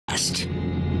past.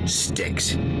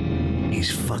 Styx.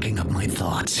 He's fucking up my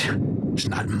thoughts. It's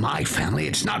not my family,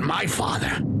 it's not my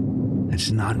father.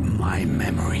 It's not my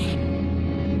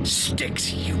memory.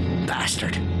 Styx, you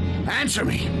bastard. Answer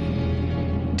me.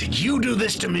 Did you do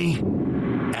this to me?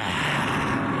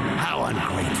 Ah, how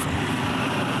ungrateful.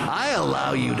 I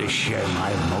allow you to share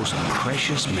my most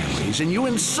precious memories and you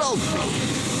insult me.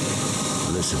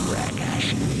 Listen,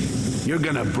 Ragash. You're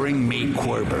gonna bring me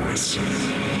Querberus.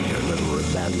 Your little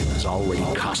rebellion has already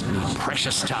cost me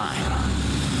precious time.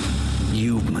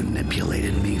 You've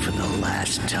manipulated me for the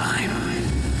last time.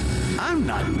 I'm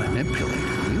not manipulating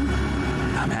you.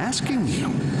 I'm asking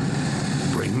you.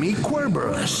 Bring me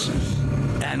Querberus.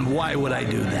 And why would I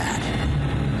do that?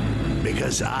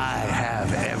 Because I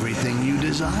have everything you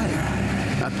desire.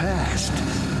 A past.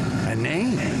 A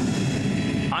name.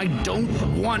 I don't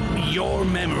want your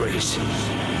memories.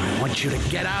 I want you to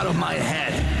get out of my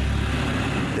head.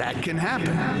 That can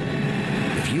happen.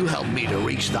 If you help me to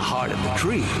reach the heart of the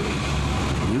tree,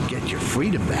 you get your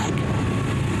freedom back.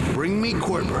 Bring me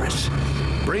Querberus.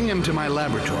 Bring him to my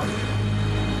laboratory.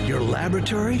 Your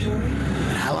laboratory?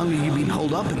 And how long have you been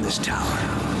holed up in this tower?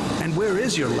 And where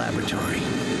is your laboratory?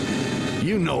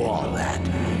 You know all that.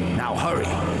 Now hurry.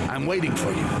 I'm waiting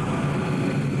for you.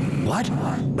 What?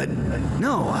 But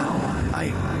no,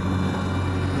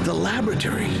 the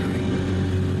laboratory.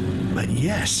 But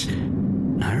yes,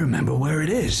 I remember where it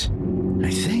is. I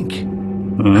think.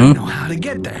 I know how to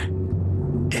get there.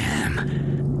 Damn.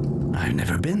 I've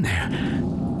never been there.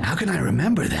 How can I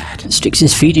remember that? Styx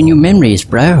is feeding you memories,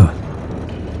 bro.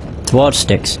 Towards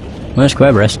Styx. Where's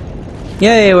Querberus?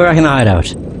 Yay, we're back in the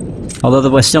hideout. Although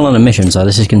we're still on a mission, so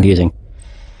this is confusing.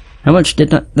 How much did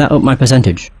that up my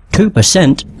percentage?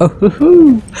 2%? Oh, hoo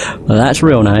hoo! Well, that's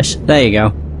real nice. There you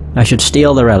go. I should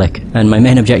steal the relic, and my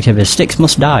main objective is Styx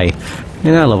must die.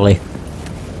 Isn't that lovely?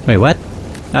 Wait, what?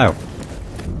 Oh.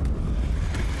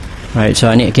 Right, so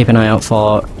I need to keep an eye out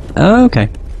for... Oh, okay.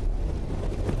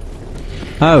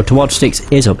 Oh, towards Styx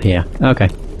is up here. Okay.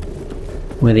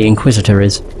 Where the Inquisitor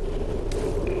is.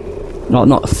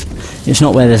 It's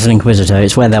not where there's an Inquisitor,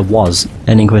 it's where there was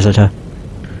an Inquisitor.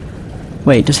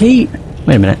 Wait, does he...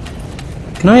 Wait a minute.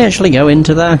 Can I actually go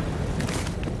into the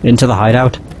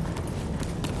hideout?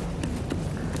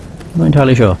 I'm not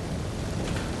entirely sure.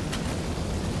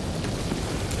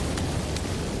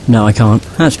 No, I can't.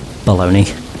 That's baloney.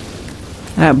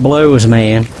 That blows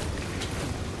me in.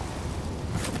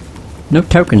 No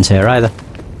tokens here either.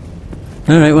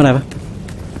 Alright, whatever.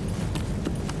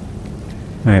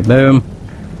 Alright, boom.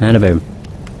 And a boom.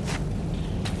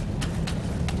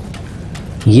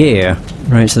 Yeah.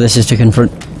 Right, so this is to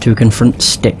confront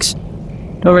Styx.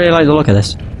 Don't really like the look of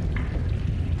this.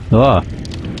 Oh.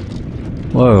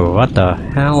 Whoa, what the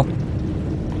hell?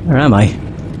 Where am I?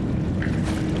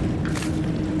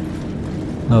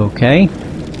 Okay.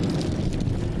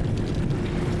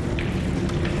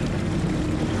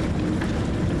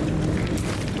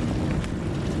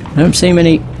 I don't see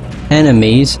many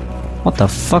enemies. What the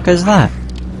fuck is that?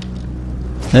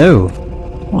 Oh.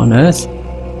 What on earth?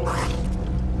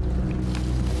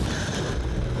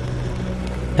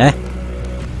 Eh?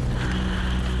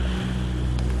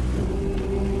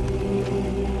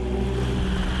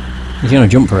 He's gonna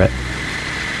jump for it.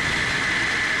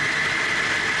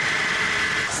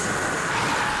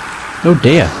 Oh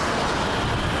dear.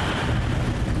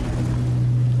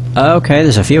 Okay,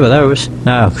 there's a few of those.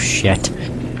 Oh shit.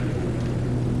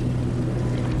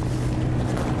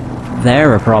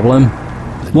 They're a problem.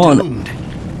 One. Doomed.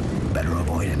 Better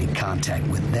avoid any contact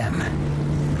with them.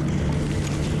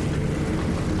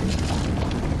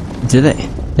 Do they?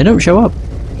 They don't show up.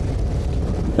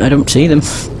 I don't see them.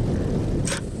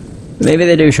 Maybe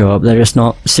they do show up, they're just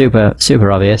not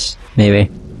super obvious. Maybe.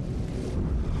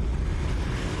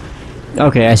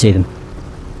 Okay, I see them.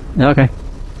 Okay. I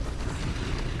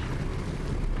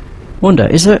wonder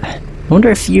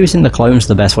if using the clone's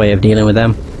the best way of dealing with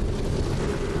them.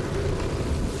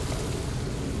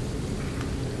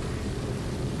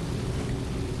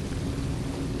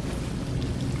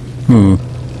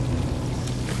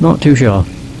 Not too sure.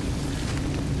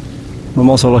 I'm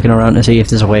also looking around to see if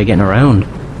there's a way of getting around.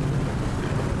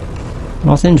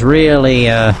 Nothing's really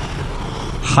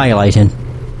highlighting.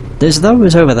 There's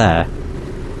those over there.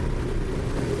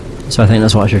 So I think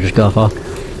that's what I should just go for.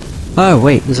 Oh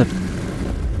wait, there's a...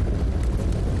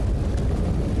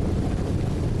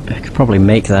 I could probably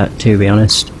make that, to be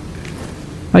honest.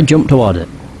 I jump toward it.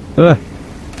 Ugh.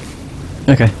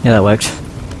 Okay, yeah, that worked.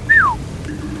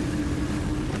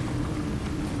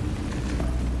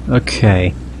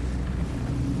 Okay.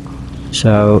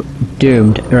 So,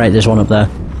 doomed. Right, there's one up there.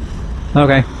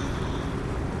 Okay.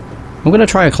 I'm gonna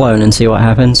try a clone and see what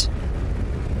happens.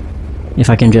 If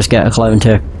I can just get a clone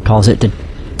to cause it to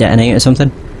detonate or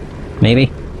something.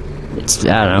 Maybe. It's...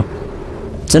 I don't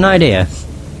know. It's an idea.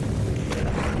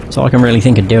 That's all I can really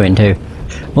think of doing too.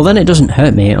 Well then it doesn't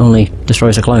hurt me, it only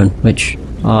destroys a clone, which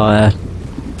are...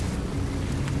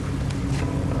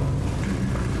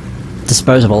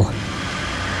 disposable.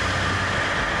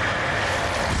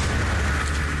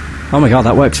 Oh my god,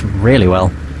 that works really well.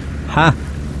 Ha!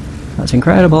 That's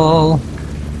incredible!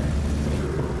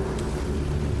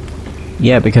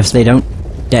 Yeah, because they don't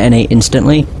detonate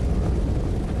instantly.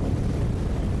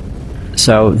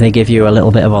 So they give you a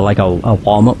little bit of a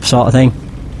warm-up sort of thing.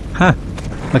 Ha!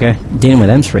 Okay, dealing with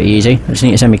them's pretty easy. I just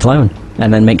need to send me clone.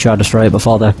 And then make sure I destroy it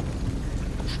before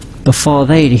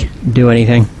they do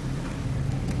anything.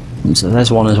 And so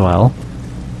there's one as well.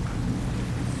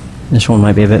 This one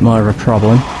might be a bit more of a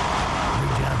problem.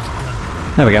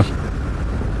 There we go.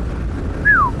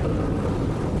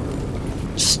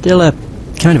 Still a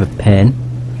kind of a pain.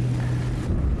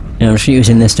 I'm just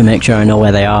using this to make sure I know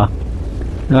where they are.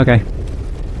 Okay.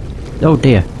 Oh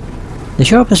dear. They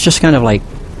show up as just kind of like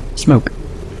smoke.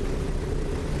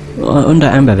 Under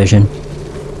amber vision.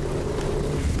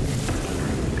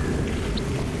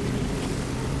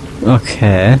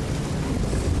 Okay.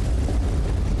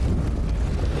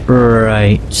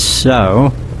 Right,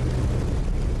 so...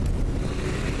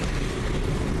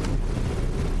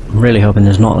 I'm really hoping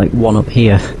there's not like one up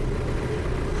here.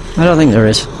 I don't think there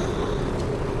is.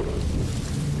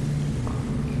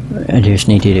 I just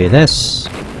need to do this.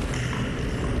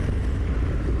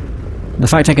 The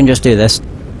fact I can just do this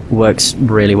works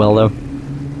really well though.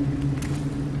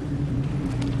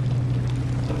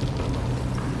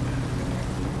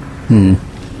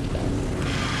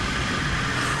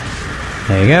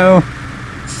 There you go.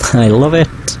 I love it.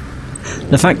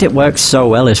 The fact it works so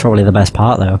well is probably the best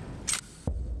part though.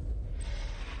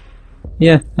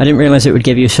 Yeah, I didn't realise it would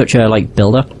give you such a, like,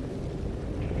 build-up.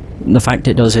 The fact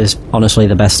it does is honestly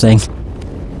the best thing.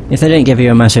 If they didn't give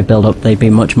you a massive build-up, they'd be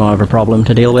much more of a problem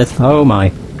to deal with. Oh my.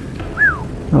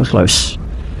 That was close.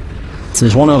 So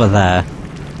there's one over there.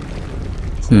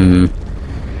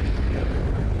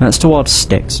 That's towards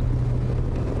Styx.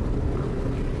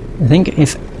 I think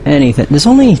if anything... There's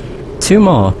only 2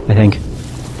 more, I think.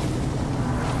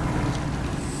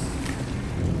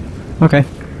 Okay,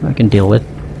 I can deal with.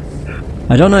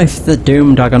 I don't know if the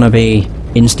Doomed are gonna be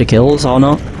insta-kills or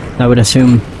not. I would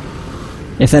assume...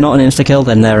 If they're not an insta-kill,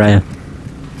 then they're,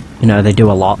 you know, they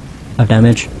do a lot of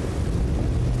damage.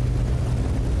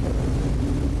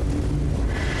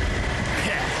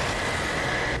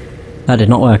 That did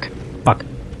not work. Fuck.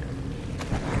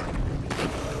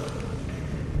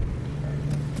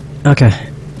 Okay.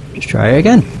 Just try it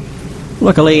again.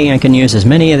 Luckily, I can use as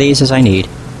many of these as I need.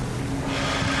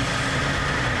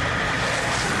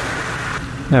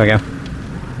 There we go.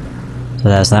 So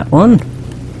there's that one.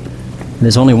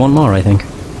 There's only one more, I think.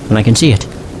 And I can see it.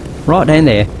 Right down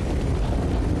there.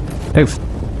 Poof.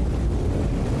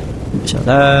 So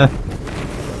there.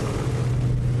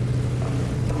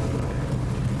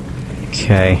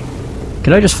 Okay.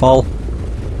 Could I just fall?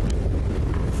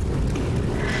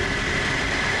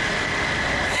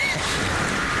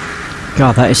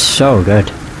 God, that is so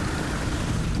good.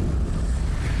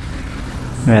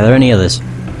 Are there any others?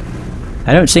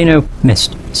 I don't see no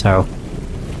mist, so,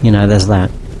 you know, there's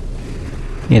that.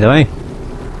 Either way.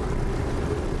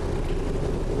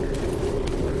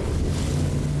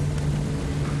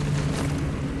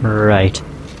 Right.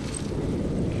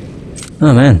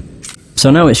 Oh man.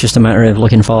 So now it's just a matter of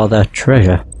looking for the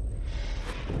treasure.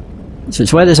 So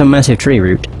it's where there's a massive tree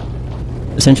root,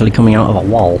 essentially coming out of a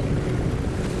wall.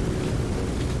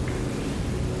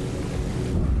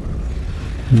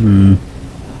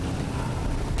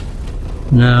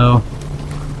 No.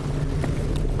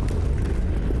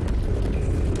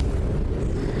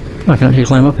 Oh, I can actually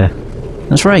climb up here.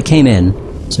 That's where I came in,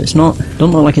 so it's not...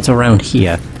 Don't look like it's around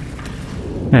here.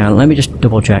 Hang on, let me just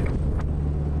double check.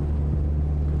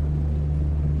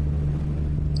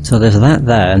 So there's that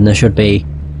there, and there should be...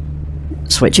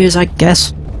 switches, I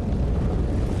guess?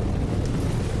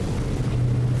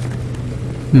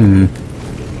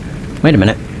 Wait a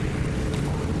minute.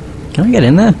 Can I get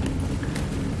in there?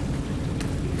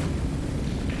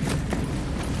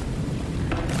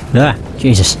 Ah,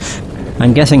 Jesus.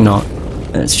 I'm guessing not.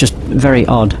 It's just very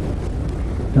odd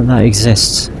that that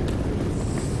exists.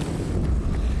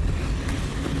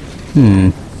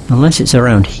 Unless it's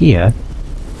around here.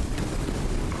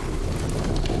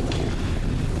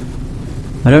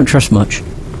 I don't trust much.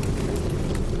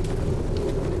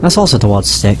 That's also towards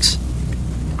Styx.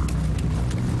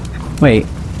 Wait.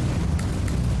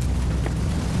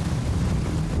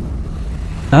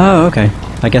 Oh, okay.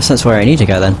 I guess that's where I need to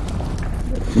go then.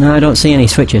 No, I don't see any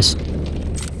switches.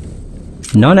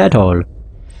 None at all.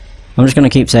 I'm just gonna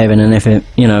keep saving, and if it,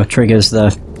 you know, triggers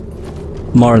the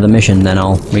more of the mission, then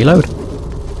I'll reload.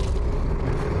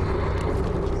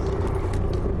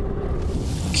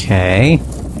 Okay.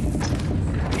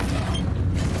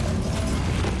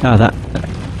 Oh, that...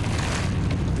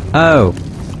 Oh!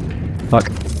 Fuck.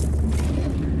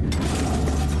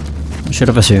 I should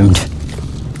have assumed.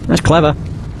 That's clever.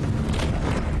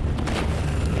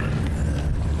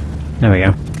 There we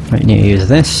go. Right, need to use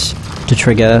this to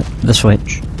trigger the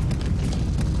switch.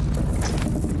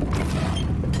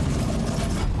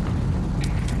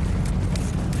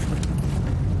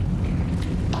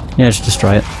 Yeah, just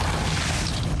destroy it.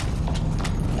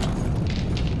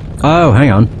 Oh,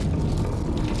 hang on.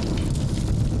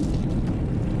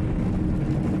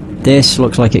 This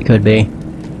looks like it could be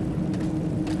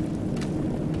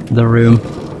the room.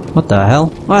 What the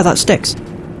hell? Oh, that's Styx.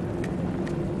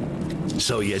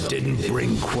 So you didn't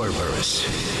bring Querberus.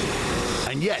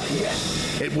 And yet,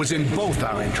 it was in both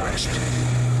our interest.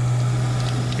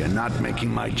 You're not making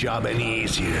my job any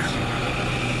easier.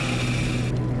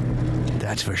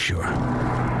 That's for sure.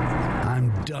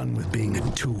 I'm done with being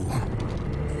a tool.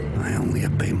 I only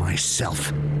obey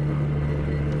myself.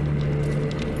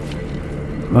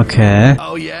 Okay.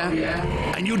 Oh yeah?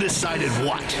 And you decided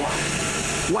what?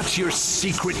 What's your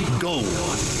secret goal?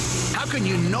 How can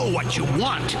you know what you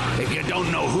want if you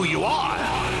don't know who you are?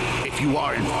 If you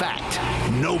are in fact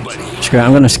nobody. Screw it,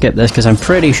 I'm gonna skip this because I'm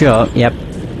pretty sure, yep.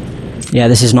 Yeah,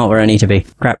 this is not where I need to be.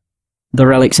 Crap. The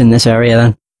relic's in this area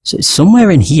then. So it's somewhere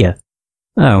in here.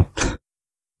 Oh.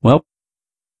 Well.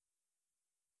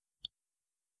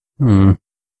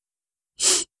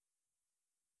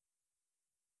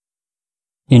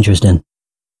 Interesting.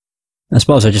 I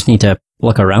suppose I just need to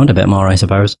look around a bit more, I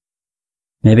suppose.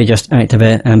 Maybe just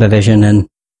activate amber vision and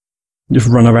just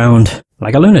run around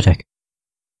like a lunatic.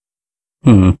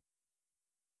 Oh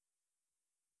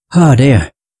dear.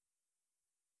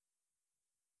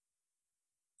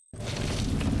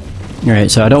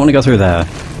 Alright, so I don't want to go through there.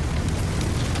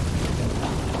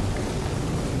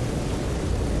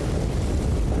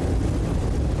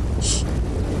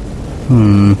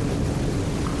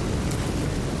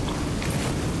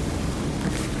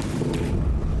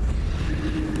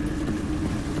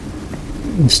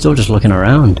 I'm still just looking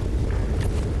around.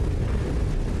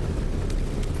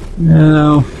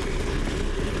 No.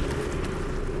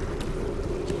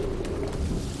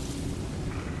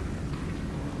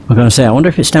 I'm gonna say, I wonder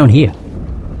if it's down here.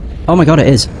 Oh my god, it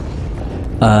is.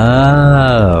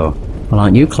 Oh. Well,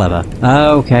 aren't you clever?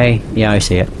 Okay. Yeah, I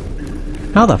see it.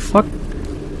 How the fuck?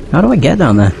 How do I get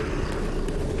down there?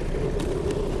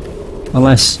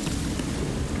 Unless...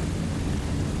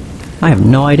 I have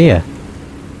no idea.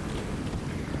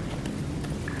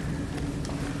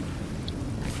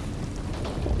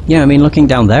 Yeah, I mean, looking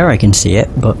down there I can see it,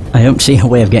 but I don't see a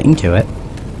way of getting to it.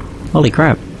 Holy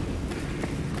crap.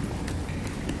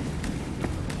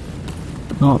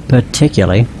 Not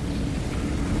particularly.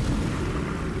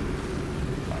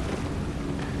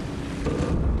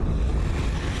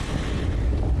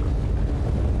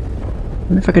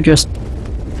 What if I could just...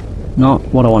 Not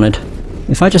what I wanted.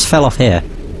 If I just fell off here.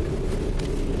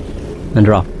 And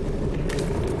drop.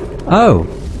 Oh!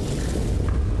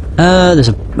 There's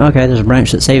a... Okay, there's a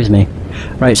branch that saves me.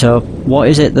 Right, so what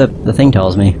is it that the thing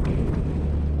tells me?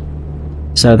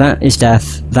 So that is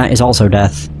death. That is also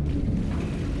death.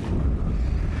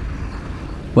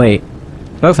 Wait.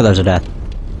 Both of those are death.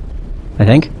 I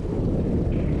think.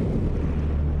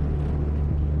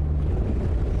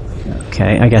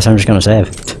 Okay, I guess I'm just gonna save.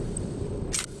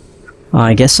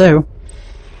 I guess so.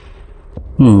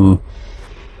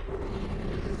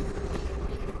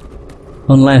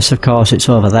 Unless, of course, it's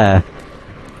over there.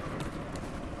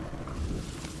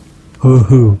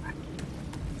 Hoo-hoo.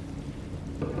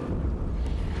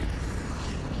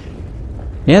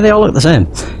 Yeah, they all look the same.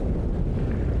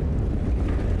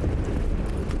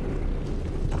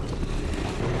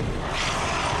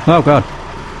 Oh god.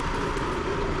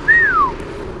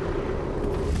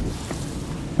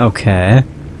 Okay.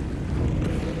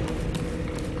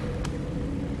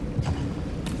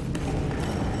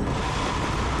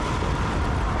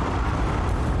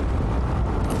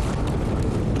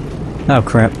 Oh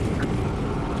crap.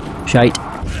 Shite.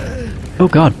 Oh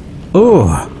god.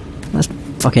 Oh! That's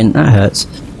fucking... that hurts.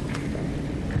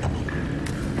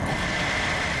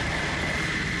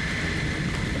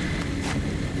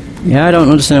 Yeah, I don't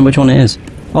understand which one it is.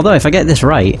 Although, if I get this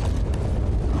right...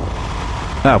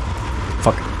 Oh.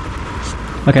 Fuck.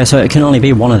 Okay, so it can only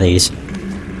be one of these.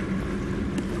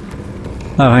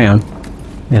 Oh, hang on.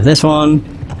 We have this one.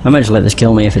 I might just let this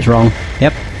kill me if it's wrong.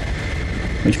 Yep.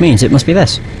 Which means it must be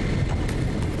this.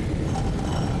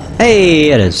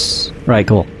 Hey, it is. Right,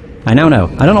 cool. I now know.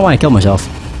 I don't know why I killed myself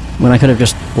when I could have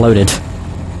just loaded.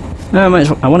 I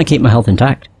want to keep my health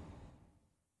intact.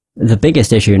 The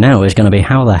biggest issue now is going to be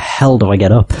how the hell do I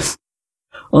get up?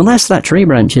 Unless that tree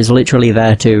branch is literally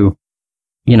there to,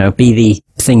 you know, be the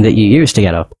thing that you use to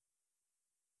get up.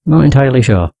 Not entirely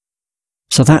sure.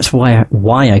 So that's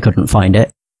why I couldn't find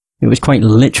it. It was quite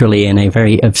literally in a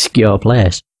very obscure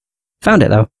place. Found it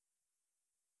though.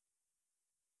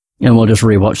 And we'll just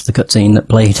rewatch the cutscene that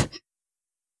played.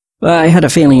 I had a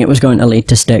feeling it was going to lead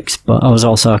to Styx, but I was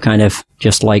also kind of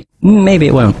just like, maybe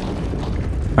it won't.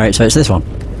 Alright, so it's this one.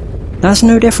 That's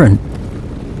no different.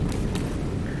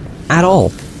 At all.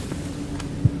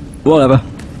 Whatever.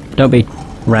 Don't be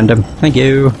random. Thank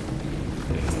you.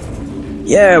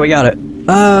 Yeah, we got it.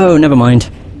 Oh, never mind.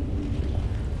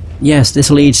 Yes, this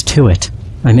leads to it.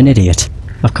 I'm an idiot.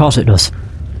 Of course it does.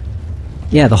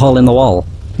 Yeah, the hole in the wall.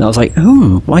 And I was like,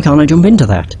 why can't I jump into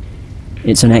that?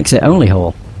 It's an exit-only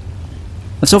hole.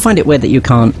 I still find it weird that you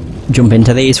can't jump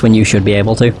into these when you should be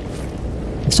able to.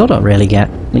 I still don't really get...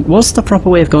 Like, what's the proper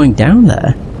way of going down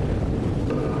there?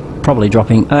 Probably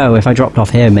dropping... Oh, if I dropped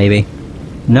off here, maybe.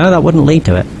 No, that wouldn't lead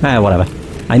to it. Ah, whatever.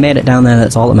 I made it down there,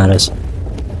 that's all that matters.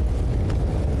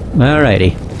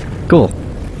 Alrighty. Cool.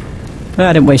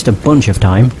 I didn't waste a bunch of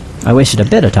time. I wasted a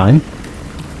bit of time.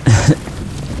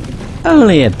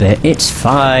 Only a bit. It's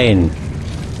fine.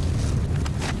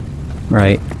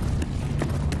 Right.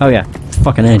 Oh yeah.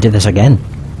 Fucking I did this again.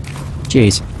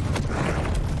 Jeez.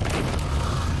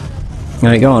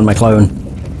 Alright, go on, my clone.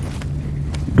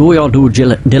 Do your due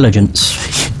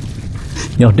diligence.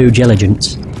 Your due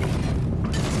diligence.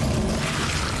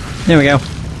 There we go.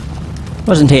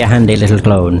 Wasn't he a handy little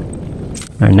clone?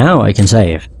 And now I can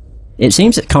save. It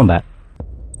seems that combat.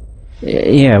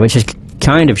 Yeah, which is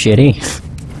kind of shitty.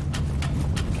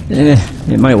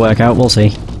 It might work out, we'll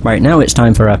see. Right, now it's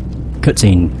time for a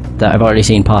cutscene that I've already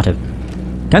seen part of.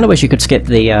 Kinda wish you could skip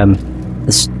the,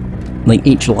 like,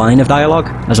 each line of dialogue,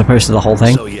 as opposed to the whole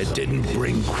thing. So you didn't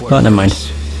bring quirks. But never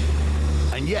mind.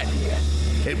 And yet,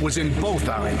 it was in both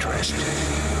our interest.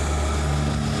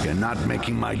 You're not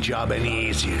making my job any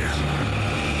easier.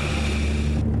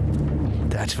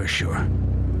 That's for sure.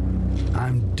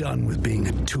 I'm done with being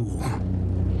a tool.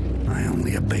 I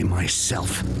only obey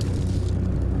myself.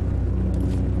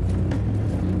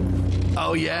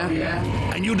 Oh yeah?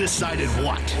 And you decided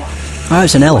what? Oh,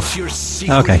 it's an elf. What's your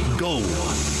secret Okay. goal?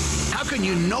 How can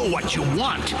you know what you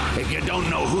want if you don't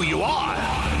know who you are?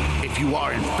 If you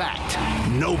are in fact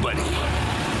nobody.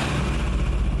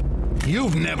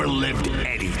 You've never lived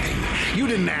anything. You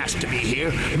didn't ask to be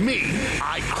here. Me,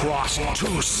 I crossed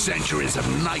 2 centuries of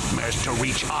nightmares to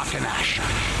reach Arkanash.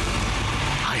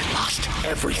 I lost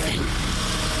everything.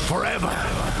 Forever.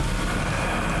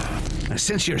 Now,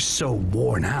 since you're so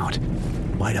worn out,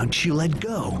 why don't you let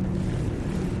go?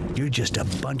 You're just a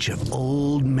bunch of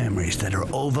old memories that are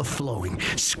overflowing,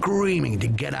 screaming to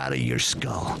get out of your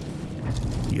skull.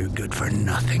 You're good for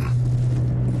nothing.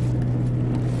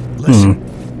 Listen.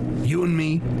 You and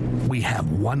me, we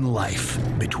have one life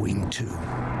between 2.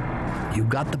 You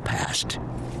got the past.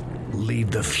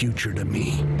 Leave the future to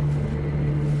me.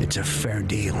 It's a fair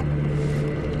deal.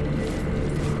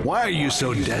 Why are you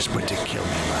so desperate to kill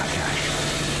me, Rakash?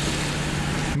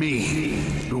 Me,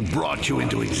 who brought you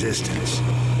into existence.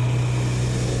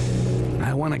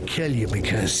 I want to kill you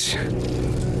because,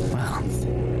 well,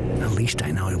 at least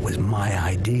I know it was my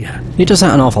idea. He does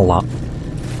that an awful lot.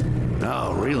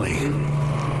 Oh, really?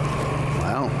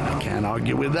 Well, I can't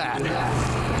argue with that.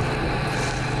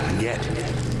 And yet,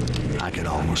 I could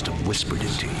almost have whispered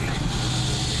it to you.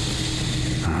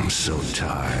 I'm so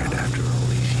tired after all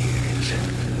these years.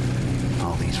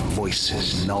 All these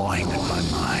voices gnawing at my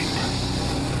mind.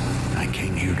 I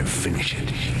came here to finish it.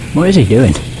 What is he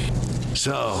doing?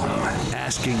 So,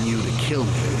 asking you to kill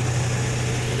me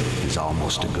is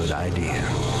almost a good idea.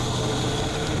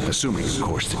 Assuming, of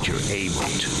course, that you're able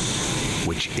to,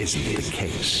 which isn't the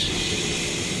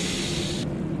case.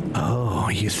 Oh,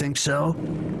 you think so?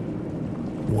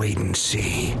 Wait and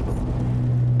see.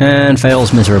 And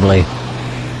fails miserably.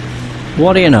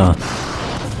 What do you know?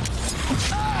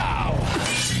 I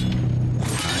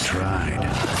tried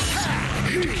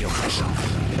to kill myself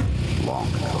long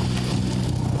ago.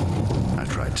 I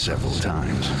tried several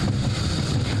times.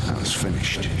 I was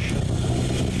finished.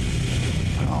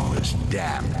 All this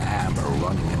damn amber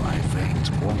running in my veins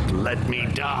won't let me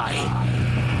die.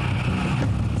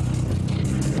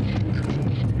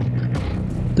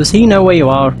 Does he know where you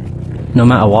are? No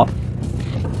matter what?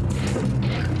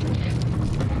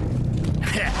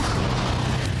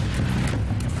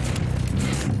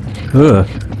 Ugh.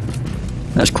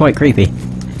 That's quite creepy.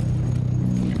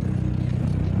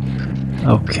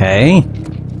 Okay.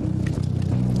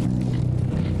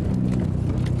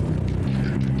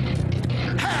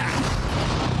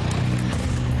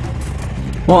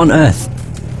 What on earth?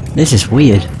 This is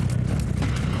weird.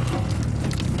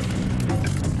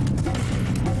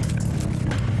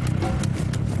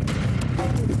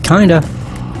 Kinda.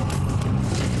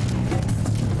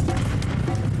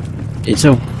 It's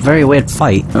a very weird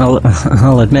fight,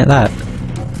 I'll admit that.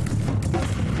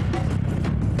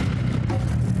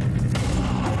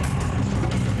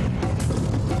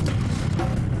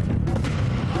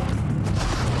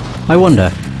 I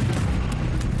wonder,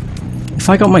 if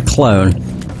I got my clone...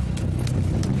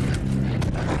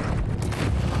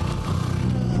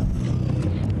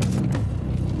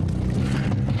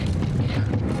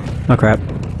 Oh crap.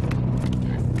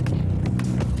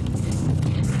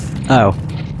 Oh.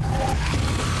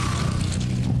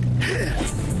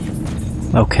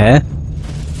 Okay.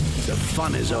 The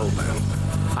fun is over.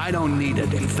 I don't need a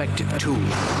defective tool.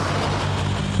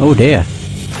 Oh dear.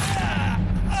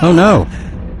 Oh no.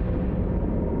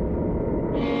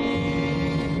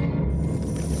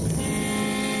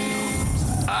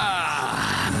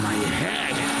 My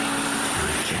head.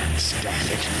 I can't stand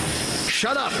it.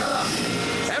 Shut up!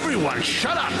 Everyone,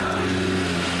 shut up!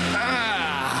 I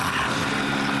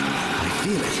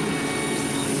feel it.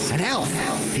 An elf.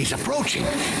 He's approaching.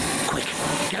 Quick,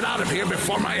 get out of here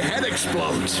before my head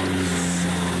explodes.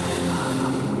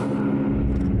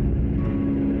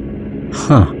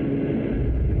 Huh.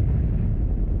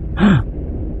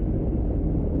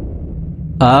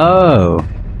 Oh.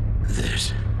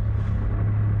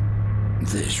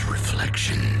 This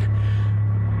reflection.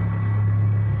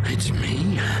 It's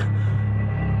me?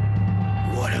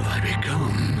 What have I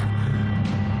become?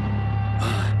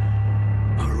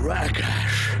 A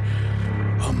rakash.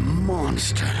 A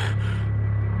monster.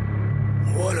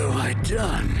 What have I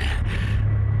done?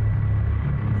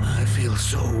 I feel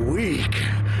so weak.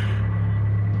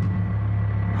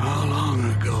 How long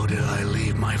ago did I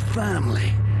leave my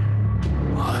family?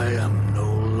 I am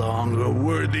no longer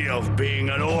worthy of being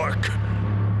an orc.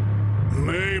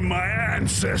 May my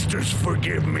ancestors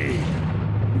forgive me.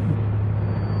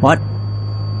 What?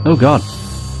 Oh god.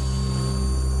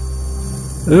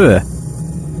 Ugh.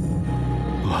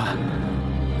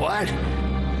 What?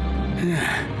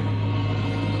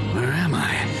 Where am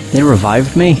I? They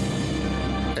revived me?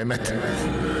 Emmett,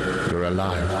 you're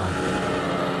alive.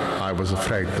 I was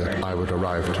afraid that I would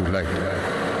arrive too late.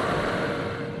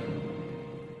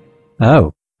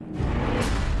 Oh.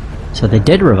 So they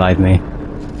did revive me.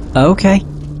 Okay.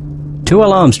 2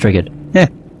 alarms triggered. Yeah,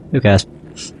 who cares?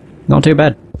 Not too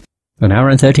bad. An hour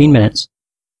and 13 minutes.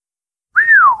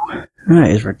 That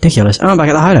is ridiculous. Oh, I'm back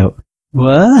at the hideout.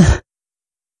 What?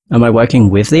 Am I working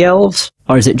with the elves?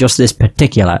 Or is it just this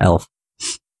particular elf?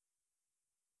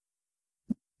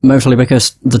 Mostly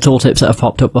because the tooltips that have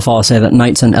popped up before say that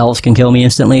knights and elves can kill me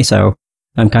instantly, so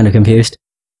I'm kind of confused.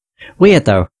 Weird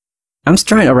though. I'm just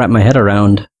trying to wrap my head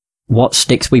around what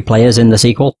Styx we play as in the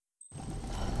sequel.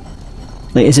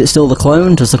 Like, is it still the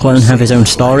clone? Does the clone have his own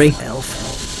story?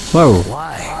 Whoa.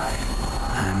 Why?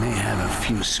 I may have a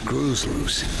few screws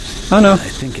loose. Oh no. I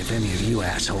think if any of you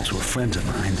assholes were friends of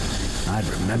mine, I'd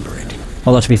remember it.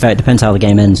 Although to be fair, it depends how the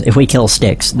game ends. If we kill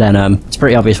Styx, then it's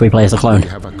pretty obvious we play as the clone. We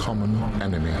have a common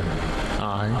enemy.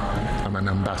 I am an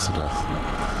ambassador,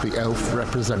 the elf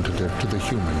representative to the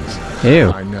humans.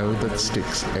 Ew. I know that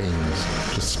Styx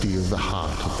aims to steal the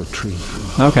heart of the tree.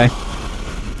 Okay.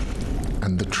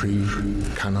 And the tree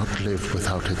cannot live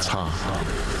without its heart.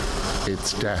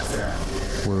 Its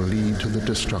death will lead to the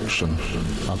destruction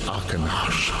of arcane.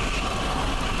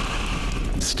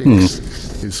 Styx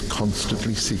is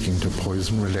constantly seeking to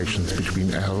poison relations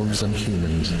between elves and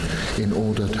humans in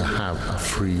order to have a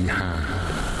free hand.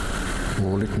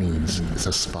 All it needs is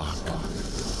a spark,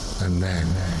 and then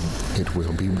it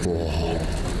will be war.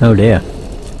 Oh dear.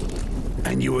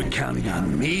 And you were counting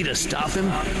on me to stop him?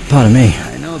 Pardon me.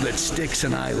 I know that Styx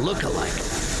and I look alike,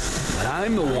 but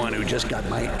I'm the one who just got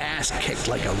my ass kicked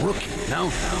like a rookie,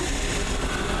 no?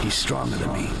 He's stronger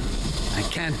than me. I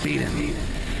can't beat him.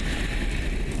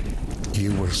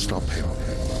 You will stop him.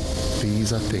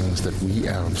 These are things that we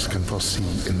elves can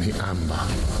foresee in the amber.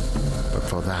 But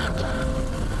for that,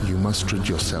 you must rid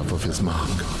yourself of his mark.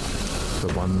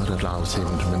 The one that allows him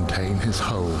to maintain his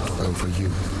hold over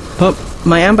you. But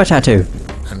my amber tattoo.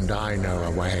 And I know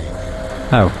a way.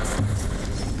 Oh.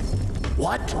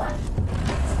 What?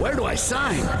 Where do I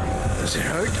sign? Does it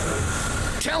hurt?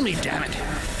 Tell me, damn it!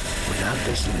 Without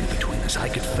this link between us, I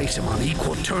could face him on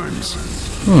equal terms.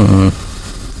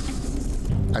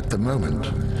 At the moment,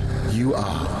 You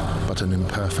are but an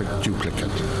imperfect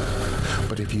duplicate.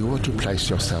 But if you were to place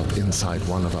yourself inside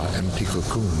one of our empty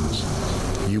cocoons,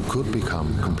 you could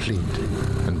become complete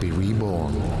and be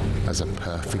reborn as a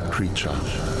perfect creature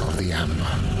of the amber.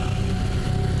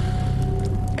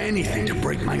 Anything to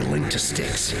break my link to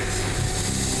Styx.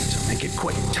 So make it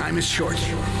quick. Time is short.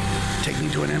 Take me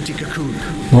to an empty cocoon.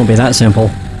 Won't be that simple.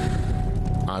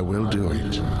 I will do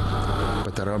it,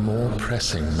 but there are more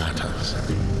pressing matters.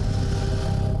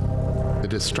 The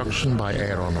destruction by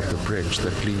Aeron of the bridge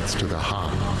that leads to the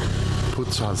heart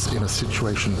puts us in a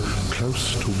situation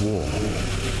close to war,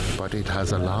 but it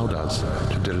has allowed us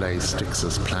to delay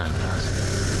Styx's plan.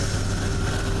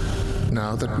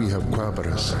 Now that we have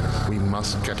Cerberus, we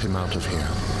must get him out of here.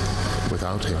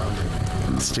 Without him,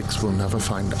 Styx will never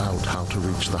find out how to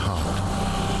reach the heart.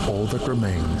 All that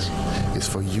remains is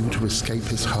for you to escape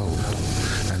his hold,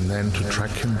 and then to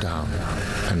track him down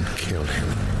and kill him.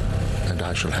 And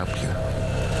I shall help you.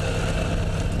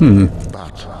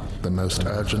 But the most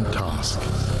urgent task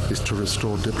is to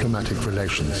restore diplomatic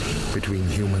relations between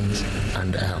humans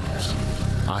and elves.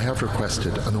 I have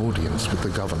requested an audience with the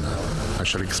governor. I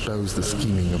shall expose the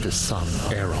scheming of his son,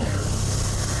 Aeron.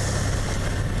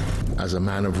 As a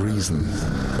man of reason,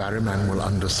 Barryman will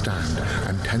understand,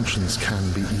 and tensions can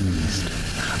be eased.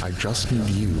 I just need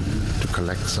you to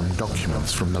collect some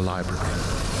documents from the library.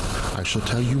 I shall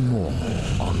tell you more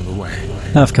on the way.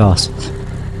 Of course.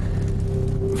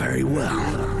 Very well.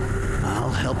 I'll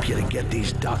help you to get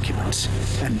these documents.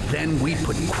 And then we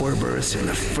put Cerberus in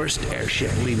the first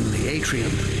airship leaving the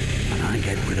atrium, and I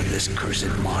get rid of this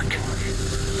cursed mark.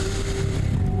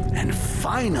 And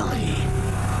finally,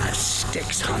 a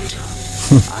Styx hunt.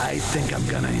 I think I'm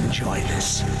gonna enjoy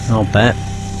this. I'll bet.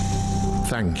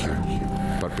 Thank you.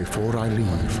 But before I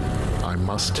leave, I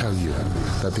must tell you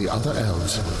that the other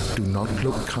elves do not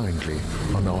look kindly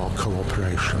on our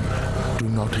cooperation. Do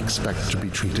not expect to be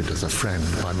treated as a friend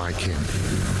by my kin.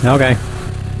 Okay.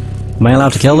 Am I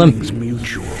allowed to kill them? It's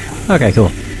mutual. Okay, cool.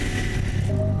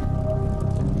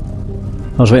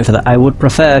 I was waiting for that. I would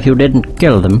prefer if you didn't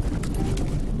kill them.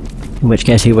 In which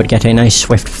case he would get a nice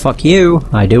swift fuck you.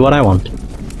 I do what I want.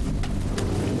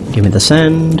 Give me the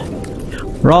send.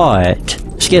 Right.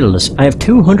 Skills. I have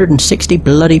 260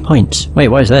 bloody points. Wait,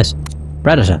 what is this?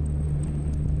 Predator.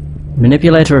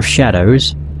 Manipulator of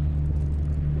shadows.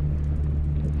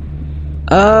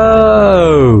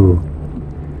 Oh!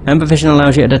 Amber vision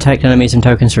allows you to detect enemies and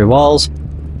tokens through walls.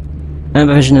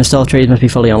 Amber vision and stealth trees must be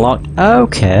fully unlocked.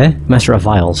 Okay. Master of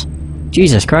Vials.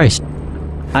 Jesus Christ.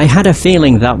 I had a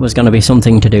feeling that was going to be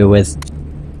something to do with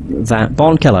that.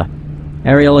 Born Killer.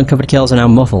 Aerial and covered kills are now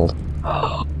muffled.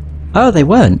 Oh, they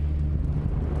weren't.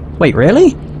 Wait,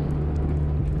 really?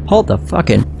 Hold the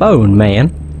fucking phone,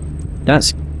 man.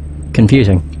 That's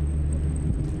confusing.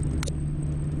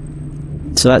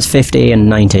 So that's 50 and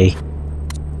 90.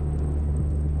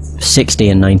 60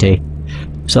 and 90.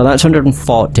 So that's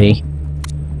 140.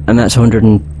 And that's 100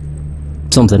 and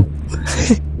something.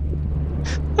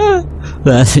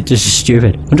 That's just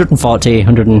stupid. 140,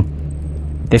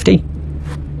 150?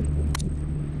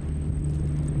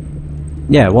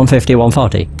 Yeah, 150,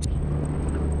 140.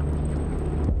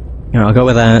 I'll go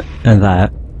with that and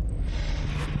that.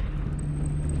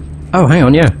 Oh, hang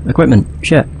on, yeah. Equipment.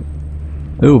 Shit.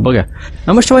 Ooh, bugger.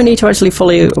 How much do I need to actually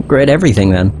fully upgrade everything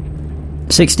then?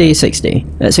 60, 60.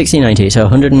 60, 90, so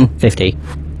 150.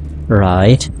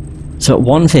 Right. So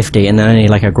 150 and then I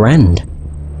need like a grand.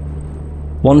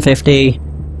 150.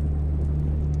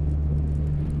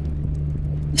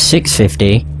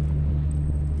 650.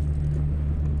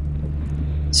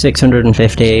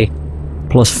 650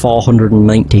 plus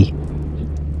 490.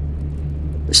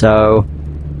 So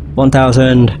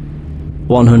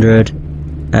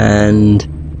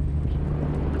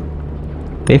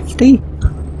 1,150?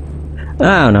 I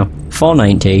don't know.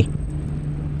 490.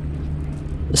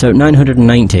 So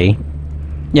 990.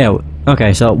 Yeah,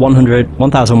 okay, so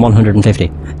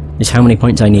 1,150 is how many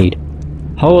points I need.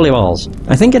 Holy balls.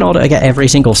 I think in order to get every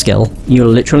single skill, you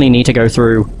literally need to go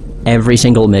through every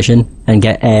single mission and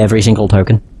get every single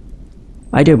token.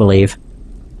 I do believe.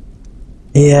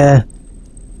 Yeah.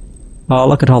 Oh,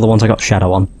 look at all the ones I got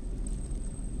Shadow on.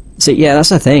 See, yeah, that's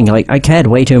the thing. Like, I cared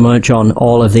way too much on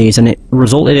all of these, and it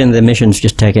resulted in the missions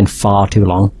just taking far too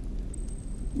long.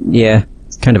 Yeah,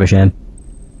 kind of a shame.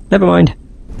 Never mind.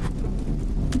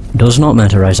 Does not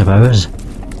matter, I suppose.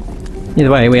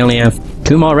 Either way, we only have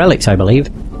 2 more relics, I believe.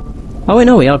 Oh wait,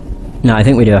 no, we are... No, I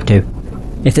think we do have 2.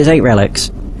 If there's 8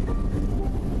 relics...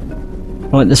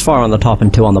 Well, there's 4 on the top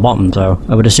and 2 on the bottom, so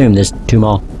I would assume there's 2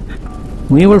 more.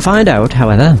 We will find out,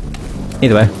 however.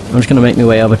 Either way, I'm just going to make my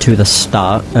way over to the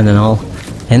start, and then I'll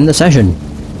end the session.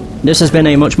 this has been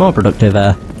a much more productive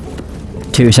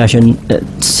two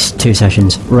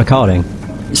sessions recording,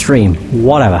 stream,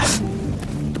 whatever.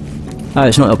 Oh,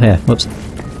 it's not up here. Whoops.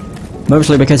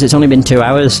 Mostly because it's only been 2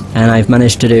 hours and I've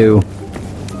managed to do,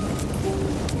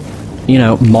 you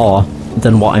know, more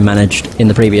than what I managed in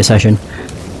the previous session.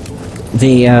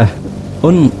 The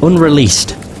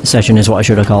unreleased session is what I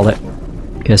should have called it,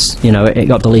 because, you know, it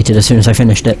got deleted as soon as I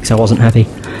finished it because I wasn't happy.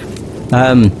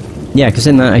 Yeah, because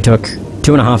in that I took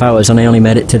 2.5 hours and I only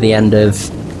made it to the end of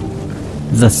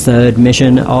the 3rd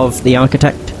mission of the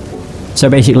Architect. So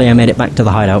basically I made it back to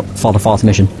the hideout for the 4th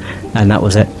mission, and that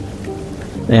was it.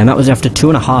 And that was after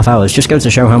 2.5 hours. Just goes to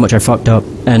show how much I fucked up,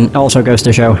 and also goes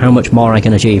to show how much more I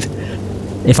can achieve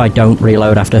if I don't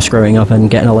reload after screwing up and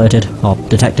getting alerted or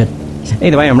detected.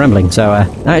 Either way, I'm rambling, so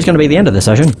that is going to be the end of this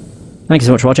session. Thank you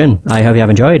so much for watching. I hope you have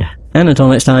enjoyed, and until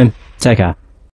next time, take care.